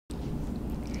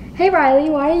Hey Riley,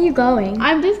 why are you going?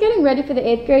 I'm just getting ready for the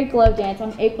 8th grade Glow Dance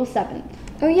on April 7th.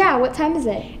 Oh yeah, what time is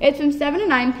it? It's from 7 to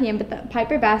 9 p.m. at the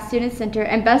Piper Bass Student Center,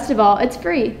 and best of all, it's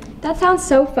free. That sounds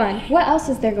so fun. What else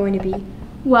is there going to be?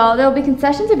 Well, there will be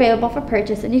concessions available for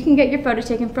purchase, and you can get your photo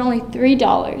taken for only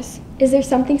 $3. Is there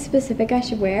something specific I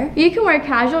should wear? You can wear a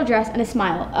casual dress and a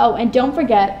smile. Oh, and don't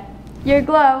forget your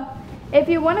glow. If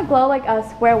you want to glow like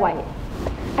us, wear white.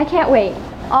 I can't wait.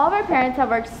 All of our parents have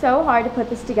worked so hard to put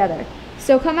this together.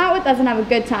 So come out with us and have a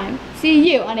good time.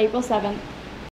 See you on April 7th.